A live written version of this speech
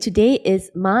Today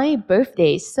is my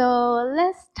birthday, so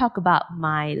let's talk about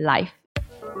my life.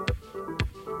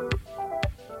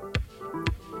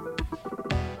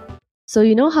 So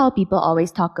you know how people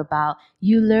always talk about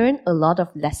you learn a lot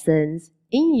of lessons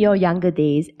in your younger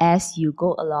days as you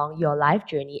go along your life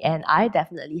journey, and I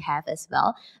definitely have as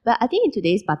well. But I think in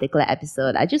today's particular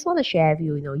episode, I just want to share with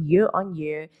you, year on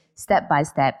year, step by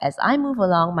step, as I move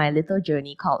along my little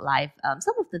journey called life,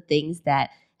 some of the things that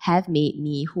have made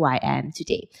me who I am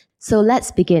today. So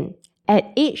let's begin.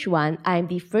 At age 1, I'm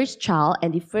the first child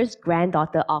and the first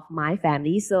granddaughter of my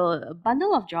family, so a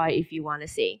bundle of joy if you want to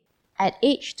say. At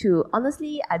age 2,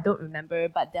 honestly, I don't remember,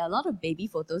 but there are a lot of baby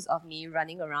photos of me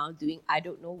running around doing I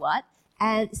don't know what.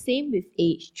 And same with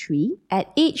age 3.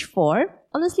 At age 4,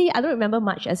 honestly, I don't remember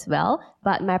much as well,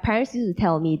 but my parents used to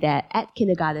tell me that at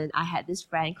kindergarten, I had this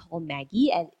friend called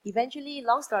Maggie, and eventually,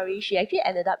 long story, she actually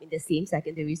ended up in the same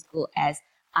secondary school as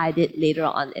I did later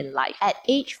on in life. At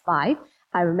age 5,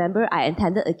 I remember I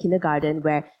attended a kindergarten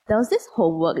where there was this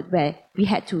homework where we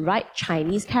had to write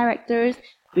Chinese characters,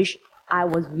 which I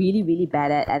was really, really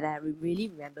bad at, and I really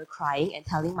remember crying and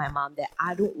telling my mom that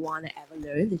I don't want to ever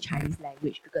learn the Chinese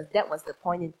language because that was the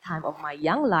point in time of my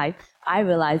young life. I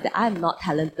realized that I'm not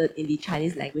talented in the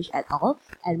Chinese language at all,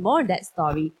 and more on that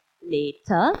story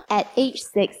later. At age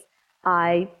 6,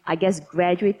 I guess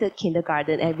graduated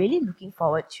kindergarten and really looking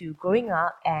forward to growing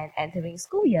up and entering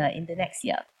school year in the next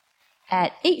year.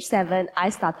 At age 7,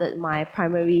 I started my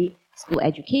primary school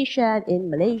education in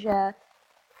Malaysia.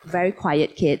 Very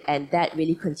quiet kid, and that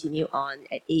really continued on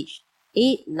at age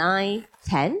 8, 9,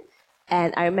 10.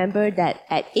 And I remember that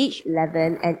at age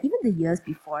 11 and even the years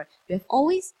before, we have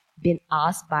always been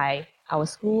asked by our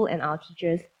school and our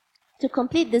teachers to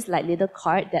complete this little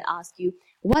card that asks you,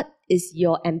 what is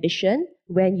your ambition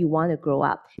when you want to grow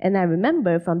up? And I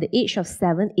remember from the age of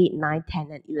 7, 8, 9,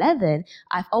 10, and 11,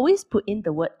 I've always put in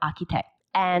the word architect.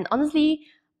 And honestly,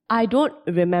 I don't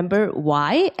remember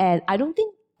why, and I don't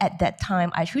think at that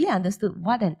time I truly understood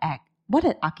what an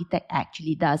architect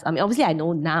actually does. I mean, obviously I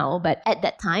know now, but at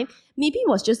that time, maybe it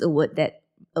was just a word that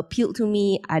appealed to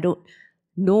me. I don't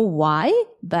know why,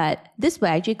 but this will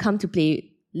actually come to play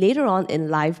later on in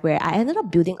life where I ended up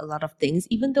building a lot of things,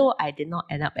 even though I did not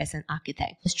end up as an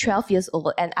architect. I was 12 years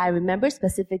old, and I remember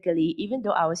specifically, even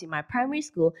though I was in my primary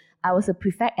school, I was a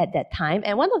prefect at that time,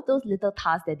 and one of those little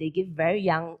tasks that they give very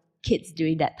young kids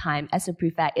during that time as a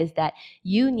prefect is that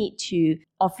you need to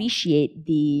officiate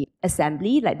the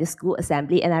assembly, like the school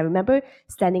assembly. And I remember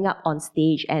standing up on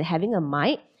stage and having a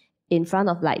mic in front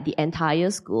of the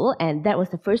entire school. And that was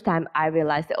the first time I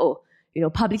realized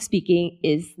that, public speaking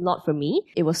is not for me.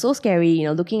 It was so scary,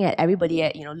 looking at everybody,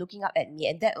 looking up at me.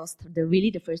 And that was really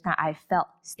the first time I felt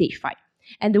stage fright.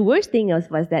 And the worst thing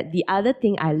was that the other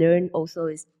thing I learned also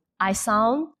is I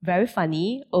sound very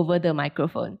funny over the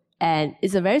microphone. And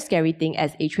it's a very scary thing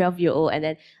as a 12-year-old. And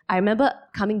then I remember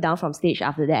coming down from stage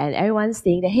after that and everyone's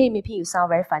saying that, hey, Mei Ping, you sound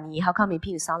very funny. How come Mei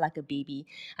Ping, you sound like a baby?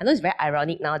 I know it's very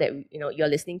ironic now that, you're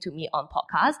listening to me on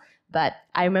podcast. But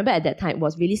I remember at that time it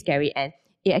was really scary. And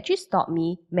it actually stopped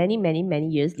me many, many, many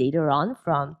years later on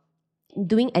from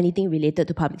doing anything related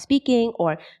to public speaking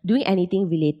or doing anything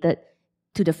related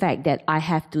to the fact that I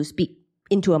have to speak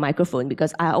into a microphone,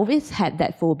 because I always had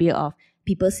that phobia of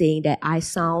people saying that I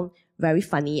sound very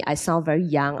funny, I sound very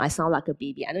young, I sound like a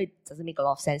baby. I know it doesn't make a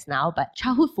lot of sense now, but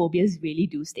childhood phobias really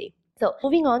do stay. So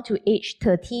moving on to age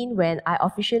 13, when I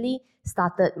officially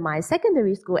started my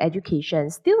secondary school education,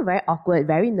 still very awkward,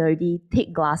 very nerdy,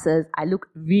 thick glasses. I look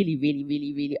really, really,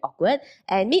 really, really awkward,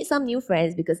 and made some new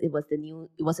friends because it was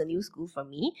a new school for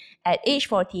me. At age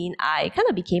 14, I kind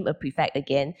of became a prefect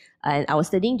again, and I was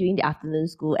studying during the afternoon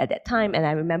school at that time, and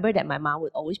I remember that my mom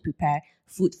would always prepare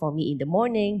food for me in the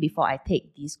morning before I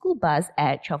take the school bus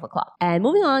at 12 o'clock. And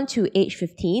moving on to age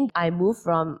 15, I moved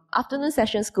from afternoon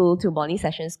session school to morning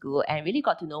session school and really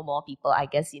got to know more people, I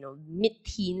guess,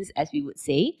 mid-teens as we would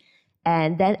say.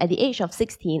 And then at the age of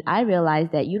 16, I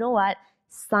realized that,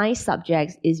 science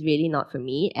subjects is really not for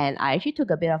me. And I actually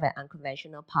took a bit of an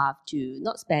unconventional path to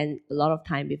not spend a lot of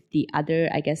time with the other,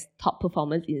 I guess, top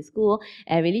performers in school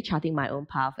and really charting my own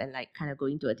path and kind of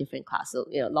going to a different class. So,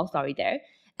 long story there.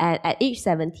 And at age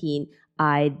 17,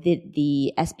 I did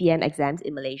the SPM exams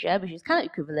in Malaysia, which is kind of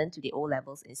equivalent to the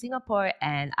O-levels in Singapore,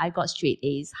 and I got straight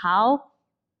A's. How?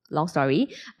 Long story,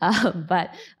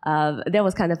 but that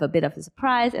was kind of a bit of a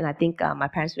surprise, and I think my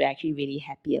parents were actually really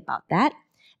happy about that.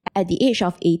 At the age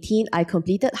of 18, I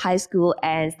completed high school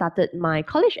and started my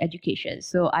college education.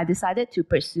 So I decided to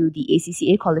pursue the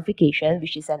ACCA qualification,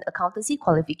 which is an accountancy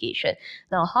qualification.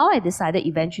 Now, how I decided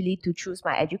eventually to choose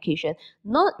my education,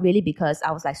 not really because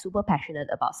I was super passionate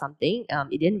about something.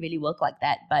 It didn't really work like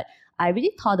that, but I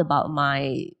really thought about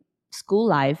my school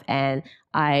life, and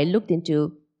I looked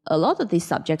into a lot of these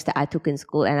subjects that I took in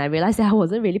school, and I realized that I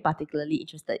wasn't really particularly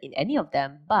interested in any of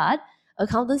them. But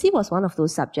accountancy was one of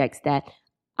those subjects that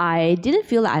I didn't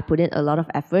feel like I put in a lot of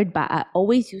effort, but I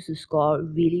always used to score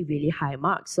really, really high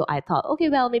marks. So I thought, okay,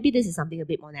 well, maybe this is something a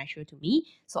bit more natural to me.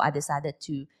 So I decided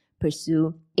to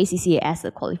pursue ACCA as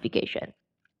a qualification.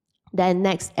 Then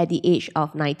next, at the age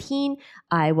of 19,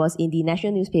 I was in the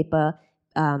national newspaper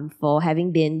for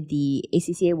having been the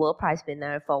ACCA World Prize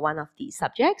winner for one of the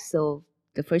subjects. So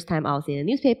the first time I was in a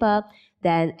newspaper.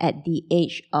 Then at the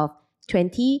age of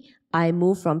 20, I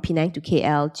moved from Penang to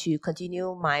KL to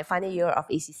continue my final year of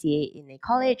ACCA in a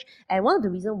college. And one of the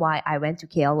reasons why I went to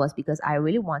KL was because I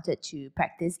really wanted to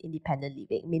practice independent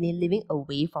living, meaning living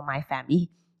away from my family.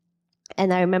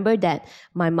 And I remember that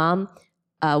my mom,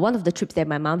 one of the trips that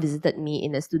my mom visited me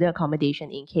in a student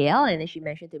accommodation in KL, and then she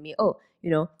mentioned to me, oh,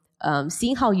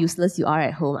 seeing how useless you are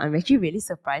at home, I'm actually really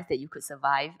surprised that you could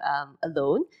survive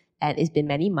alone. And it's been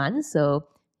many months. So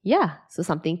yeah, so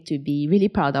something to be really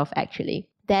proud of actually.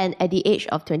 Then at the age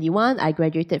of 21, I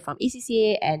graduated from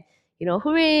ACCA, and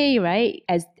hooray, right?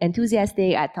 As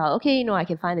enthusiastic, I thought, okay, I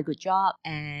can find a good job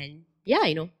and yeah,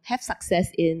 have success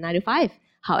in 9 to 5.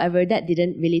 However, that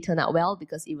didn't really turn out well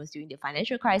because it was during the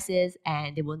financial crisis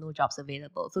and there were no jobs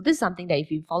available. So this is something that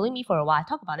if you follow me for a while, I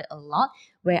talk about it a lot,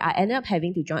 where I ended up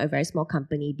having to join a very small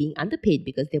company being underpaid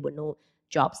because there were no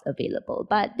jobs available.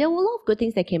 But there were a lot of good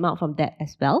things that came out from that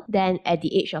as well. Then at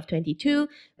the age of 22,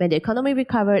 when the economy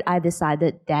recovered, I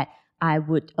decided that I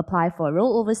would apply for a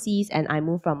role overseas, and I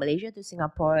moved from Malaysia to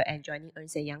Singapore and joining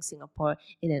Ernst & Young Singapore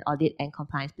in an audit and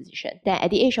compliance position. Then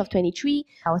at the age of 23,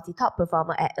 I was the top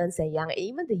performer at Ernst & Young, and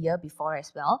even the year before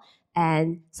as well.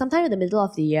 And sometime in the middle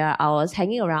of the year, I was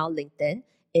hanging around LinkedIn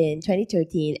in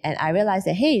 2013, and I realized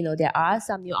that, hey, there are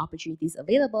some new opportunities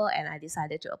available, and I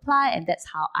decided to apply, and that's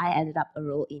how I ended up a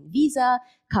role in Visa,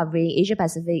 covering Asia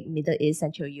Pacific, Middle East,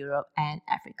 Central Europe, and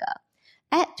Africa.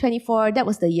 At 24, that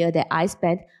was the year that I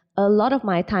spent a lot of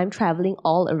my time traveling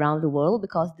all around the world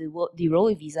because the role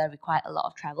with Visa required a lot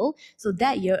of travel. So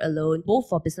that year alone, both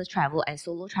for business travel and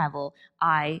solo travel,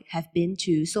 I have been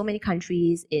to so many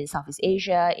countries in Southeast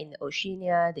Asia, in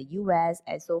Oceania, the US,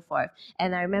 and so forth.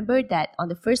 And I remember that on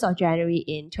the 1st of January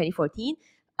in 2014,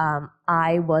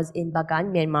 I was in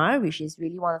Bagan, Myanmar, which is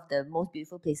really one of the most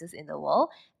beautiful places in the world.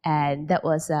 And that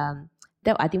was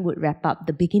that I think would wrap up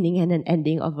the beginning and an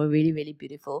ending of a really, really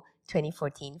beautiful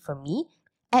 2014 for me.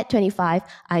 At 25,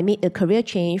 I made a career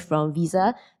change from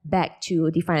Visa back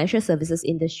to the financial services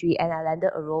industry, and I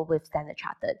landed a role with Standard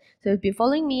Chartered. So if you've been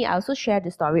following me, I also shared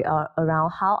the story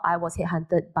around how I was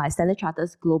headhunted by Standard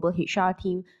Chartered's global HR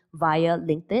team via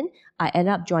LinkedIn. I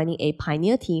ended up joining a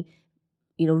pioneer team,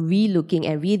 re-looking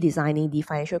and redesigning the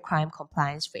financial crime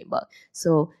compliance framework.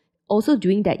 So also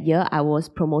during that year, I was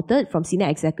promoted from senior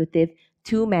executive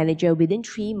to manager within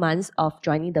 3 months of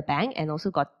joining the bank, and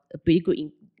also got a pretty good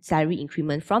salary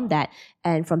increment from that.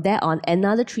 And from there on,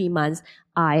 another 3 months,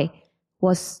 I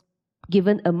was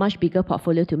given a much bigger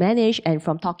portfolio to manage. And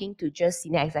from talking to just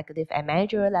senior executive and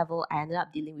managerial level, I ended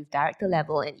up dealing with director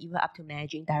level and even up to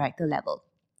managing director level.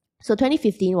 So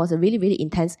 2015 was a really, really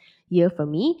intense year for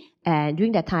me. And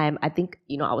during that time, I think,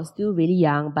 I was still really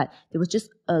young, but there was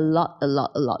just a lot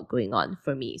going on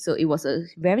for me. So it was a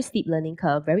very steep learning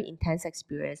curve, very intense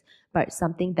experience, but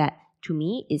something that to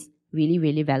me is really,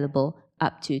 really valuable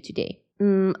up to today.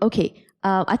 Okay.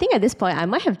 I think at this point, I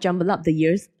might have jumbled up the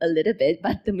years a little bit,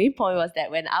 but the main point was that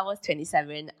when I was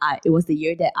 27, it was the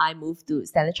year that I moved to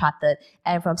Standard Chartered,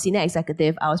 and from senior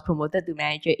executive, I was promoted to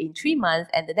manager in 3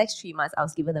 months, and the next 3 months, I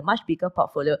was given a much bigger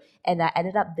portfolio, and I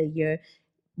ended up the year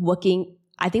working,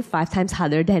 I think, 5 times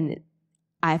harder than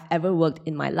I've ever worked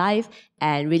in my life,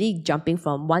 and really jumping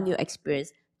from one new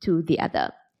experience to the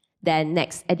other. Then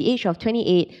next, at the age of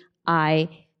 28, I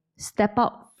step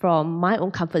out from my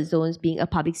own comfort zones being a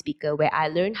public speaker, where I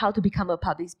learned how to become a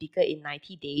public speaker in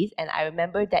 90 days. And I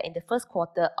remember that in the first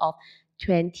quarter of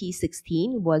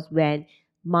 2016 was when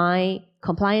my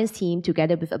compliance team,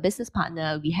 together with a business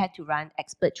partner, we had to run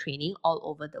expert training all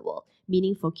over the world.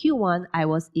 Meaning for Q1,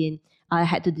 I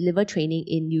had to deliver training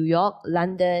in New York,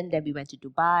 London, then we went to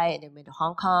Dubai, and then went to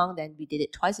Hong Kong, then we did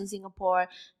it twice in Singapore,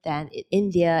 then in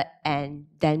India, and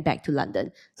then back to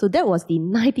London. So that was the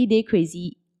 90-day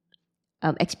crazy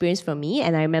experience for me.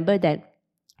 And I remember that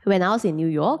when I was in New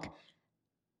York,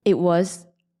 it was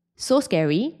so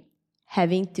scary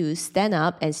having to stand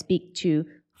up and speak to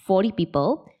 40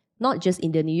 people, not just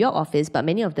in the New York office, but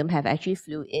many of them have actually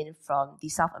flew in from the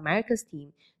South America's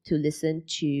team to listen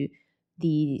to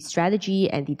the strategy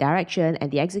and the direction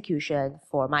and the execution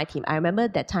for my team. I remember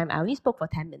that time I only spoke for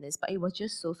 10 minutes, but it was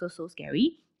just so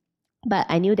scary. But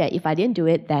I knew that if I didn't do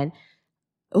it, then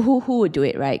who would do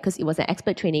it, right? Because it was an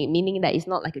expert training, meaning that it's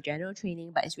not like a general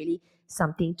training, but it's really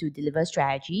something to deliver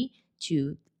strategy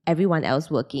to everyone else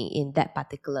working in that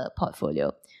particular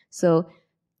portfolio. So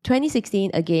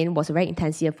 2016, again, was a very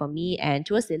intense year for me. And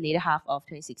towards the later half of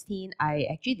 2016, I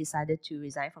actually decided to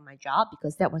resign from my job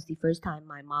because that was the first time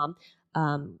my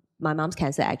mom's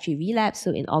cancer actually relapsed.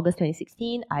 So in August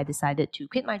 2016, I decided to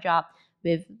quit my job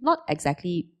with not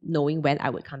exactly knowing when I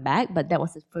would come back, but that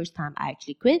was the first time I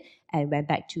actually quit and went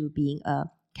back to being a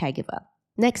caregiver.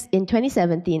 Next, in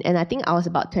 2017, and I think I was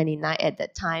about 29 at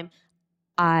that time,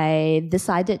 I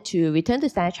decided to return to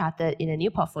Standard Chartered in a new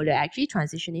portfolio, actually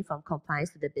transitioning from compliance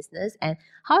to the business. And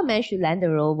how I managed to land the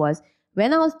role was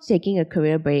when I was taking a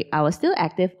career break, I was still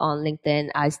active on LinkedIn.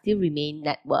 I still remained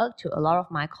networked to a lot of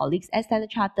my colleagues at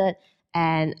Standard Chartered,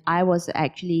 and I was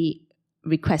actually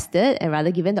requested and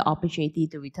rather given the opportunity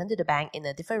to return to the bank in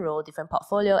a different role, different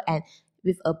portfolio, and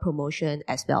with a promotion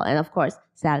as well. And of course,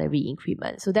 salary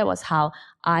increment. So that was how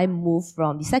I moved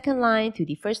from the second line to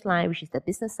the first line, which is the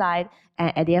business side.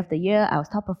 And at the end of the year, I was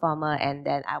top performer, and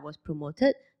then I was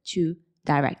promoted to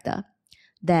director.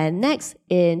 Then next,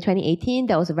 in 2018,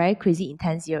 that was a very crazy,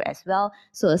 intense year as well.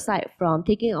 So aside from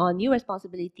taking on new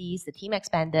responsibilities, the team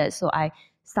expanded. So I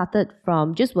started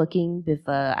from just working with,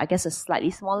 a slightly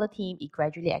smaller team. It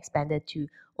gradually expanded to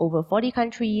over 40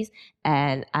 countries,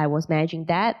 and I was managing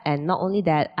that. And not only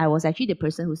that, I was actually the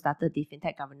person who started the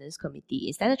FinTech Governance Committee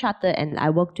in Standard Chartered, and I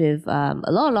worked with a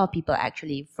lot of people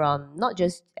actually, from not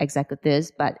just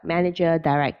executives, but manager,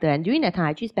 director. And during that time, I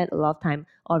actually spent a lot of time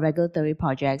on regulatory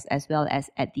projects as well as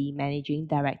at the managing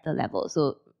director level.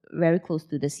 So very close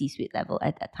to the C-suite level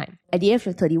at that time. At the age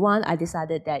of 31, I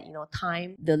decided that,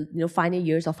 final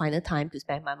years or final time to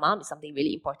spend with my mom is something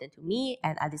really important to me.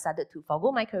 And I decided to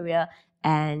forgo my career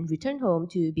and return home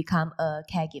to become a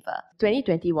caregiver.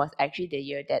 2020 was actually the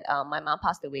year that my mom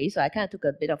passed away. So I kind of took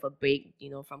a bit of a break,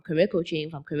 from career coaching,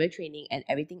 from career training and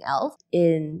everything else.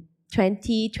 In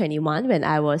 2021, when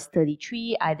I was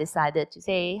 33, I decided to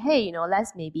say, hey,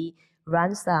 let's maybe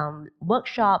run some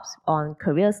workshops on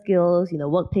career skills,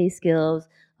 workplace skills,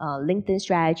 LinkedIn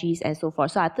strategies, and so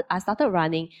forth. So I started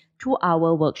running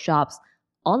 2-hour workshops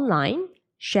online,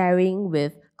 sharing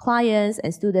with clients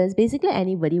and students, basically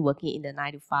anybody working in the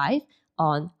 9 to 5,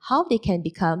 on how they can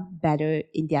become better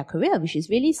in their career, which is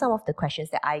really some of the questions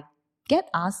that I get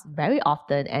asked very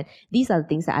often. And these are the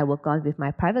things that I work on with my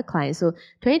private clients. So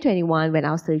 2021, when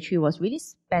I was 33, was really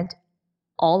spent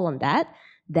all on that.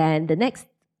 Then the next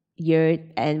year,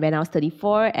 and when I was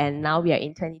 34, and now we are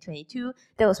in 2022,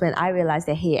 that was when I realized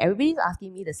that, hey, everybody's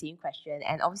asking me the same question.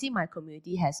 And obviously my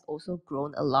community has also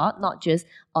grown a lot, not just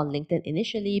on LinkedIn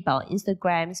initially, but on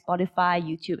Instagram, Spotify,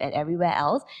 YouTube, and everywhere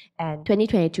else. And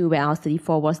 2022, when I was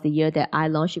 34, was the year that I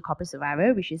launched the Corporate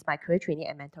Survivor, which is my career training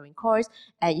and mentoring course.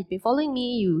 And if you've been following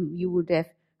me, you would have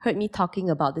heard me talking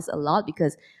about this a lot,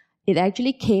 because it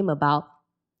actually came about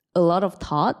a lot of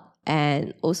thought,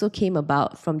 and also came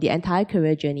about from the entire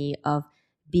career journey of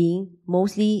being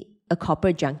mostly a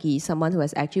corporate junkie, someone who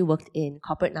has actually worked in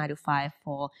corporate 9 to 5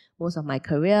 for most of my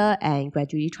career and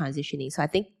gradually transitioning. So I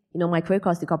think, my career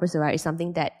course, the Corporate Survivor, is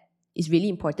something that is really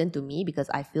important to me,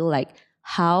 because I feel like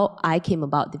how I came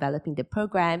about developing the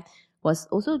program was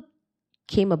also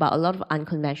came about a lot of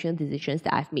unconventional decisions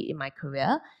that I've made in my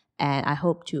career. And I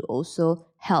hope to also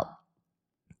help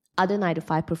other 9 to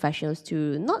 5 professionals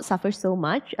to not suffer so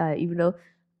much, even though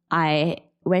I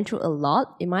went through a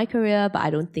lot in my career, but I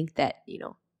don't think that,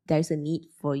 there's a need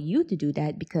for you to do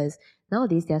that, because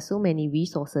nowadays there are so many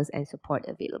resources and support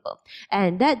available.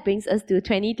 And that brings us to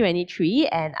 2023,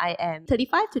 and I am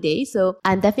 35 today, so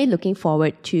I'm definitely looking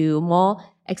forward to more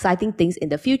exciting things in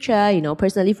the future.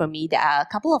 Personally for me, there are a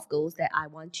couple of goals that I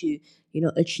want to,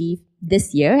 achieve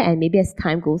this year, and maybe as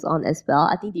time goes on as well.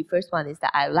 I think the first one is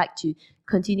that I would like to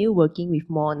continue working with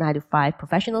more 9 to 5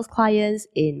 professionals clients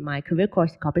in my career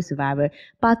course, Corporate Survivor,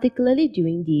 particularly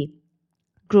during the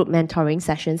group mentoring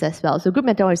sessions as well. So group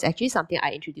mentoring is actually something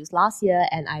I introduced last year,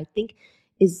 and I think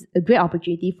is a great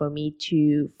opportunity for me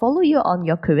to follow you on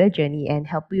your career journey and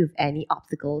help you with any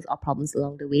obstacles or problems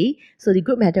along the way. So the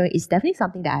group mentoring is definitely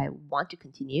something that I want to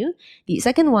continue. The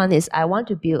second one is I want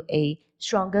to build a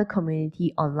stronger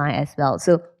community online as well.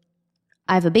 So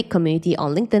I have a big community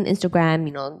on LinkedIn, Instagram,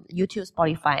 YouTube,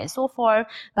 Spotify, and so forth.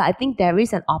 But I think there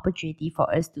is an opportunity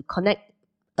for us to connect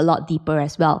a lot deeper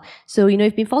as well. So, if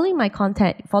you've been following my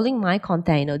content,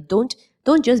 don't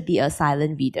just be a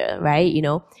silent reader, right?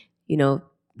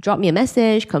 drop me a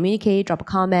message, communicate, drop a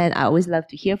comment. I always love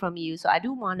to hear from you. So I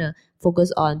do want to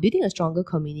focus on building a stronger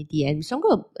community and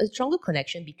a stronger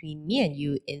connection between me and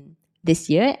you in this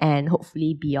year and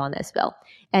hopefully beyond as well.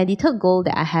 And the third goal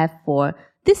that I have for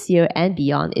this year and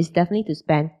beyond is definitely to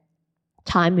spend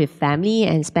time with family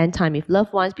and spend time with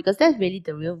loved ones, because that's really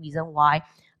the real reason why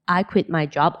I quit my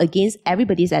job. Against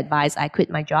everybody's advice, I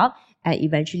quit my job and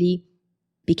eventually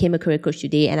became a career coach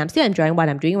today. And I'm still enjoying what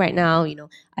I'm doing right now.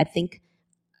 I think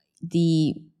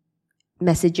the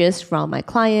messages from my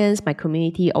clients, my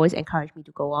community always encourage me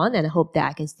to go on, and I hope that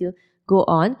I can still go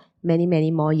on many,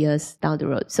 many more years down the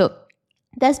road. So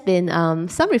that's been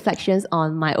some reflections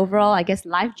on my overall, I guess,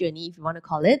 life journey, if you want to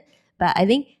call it. But I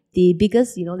think the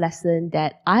biggest, lesson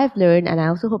that I have learned, and I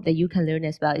also hope that you can learn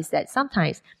as well, is that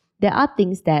sometimes there are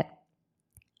things that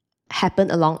happen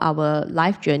along our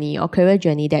life journey or career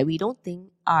journey that we don't think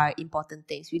are important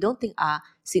things. We don't think are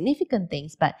significant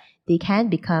things, but they can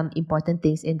become important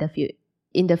things in the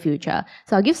future.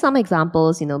 So I'll give some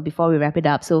examples, before we wrap it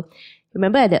up. So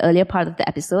remember at the earlier part of the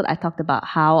episode, I talked about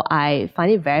how I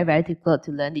find it very, very difficult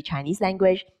to learn the Chinese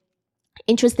language.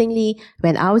 Interestingly,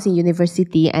 when I was in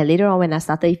university and later on when I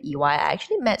started with EY, I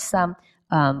actually met some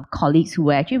colleagues who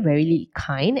were actually very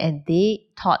kind, and they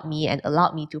taught me and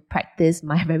allowed me to practice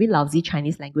my very lousy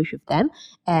Chinese language with them.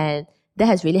 And that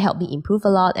has really helped me improve a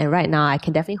lot. And right now I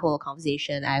can definitely hold a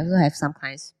conversation. I also have some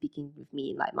clients speaking with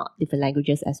me in different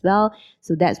languages as well.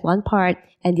 So that's one part.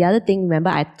 And the other thing, remember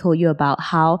I told you about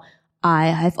how I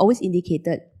have always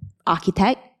indicated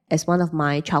architect as one of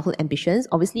my childhood ambitions.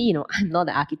 Obviously, I'm not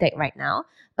an architect right now,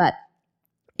 but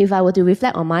if I were to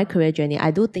reflect on my career journey,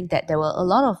 I do think that there were a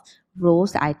lot of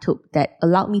roles that I took that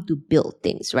allowed me to build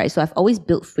things, right? So I've always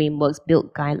built frameworks,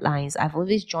 built guidelines. I've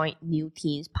always joined new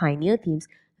teams, pioneer teams,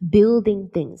 building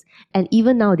things. And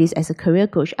even nowadays, as a career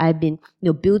coach, I've been,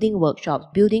 building workshops,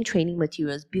 building training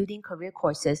materials, building career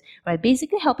courses, right?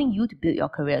 Basically helping you to build your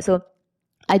career. So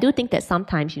I do think that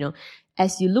sometimes,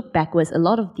 as you look backwards, a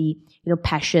lot of the,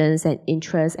 passions and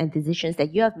interests and decisions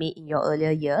that you have made in your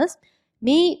earlier years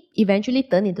may eventually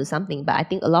turn into something. But I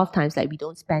think a lot of times, we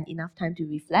don't spend enough time to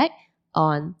reflect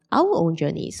on our own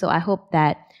journey. So I hope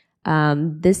that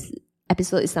this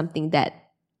episode is something that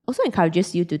also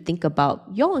encourages you to think about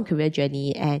your own career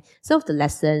journey and some of the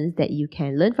lessons that you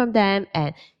can learn from them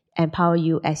and empower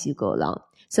you as you go along.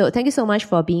 So thank you so much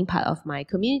for being part of my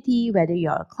community, whether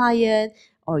you're a client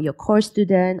or your course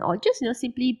student or just,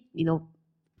 simply,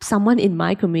 someone in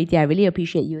my community. I really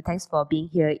appreciate you. Thanks for being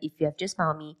here. If you have just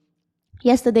found me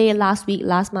yesterday, last week,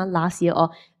 last month, last year, or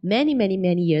many, many,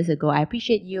 many years ago, I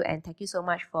appreciate you and thank you so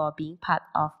much for being part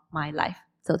of my life.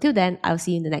 So till then, I'll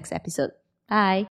see you in the next episode. Bye.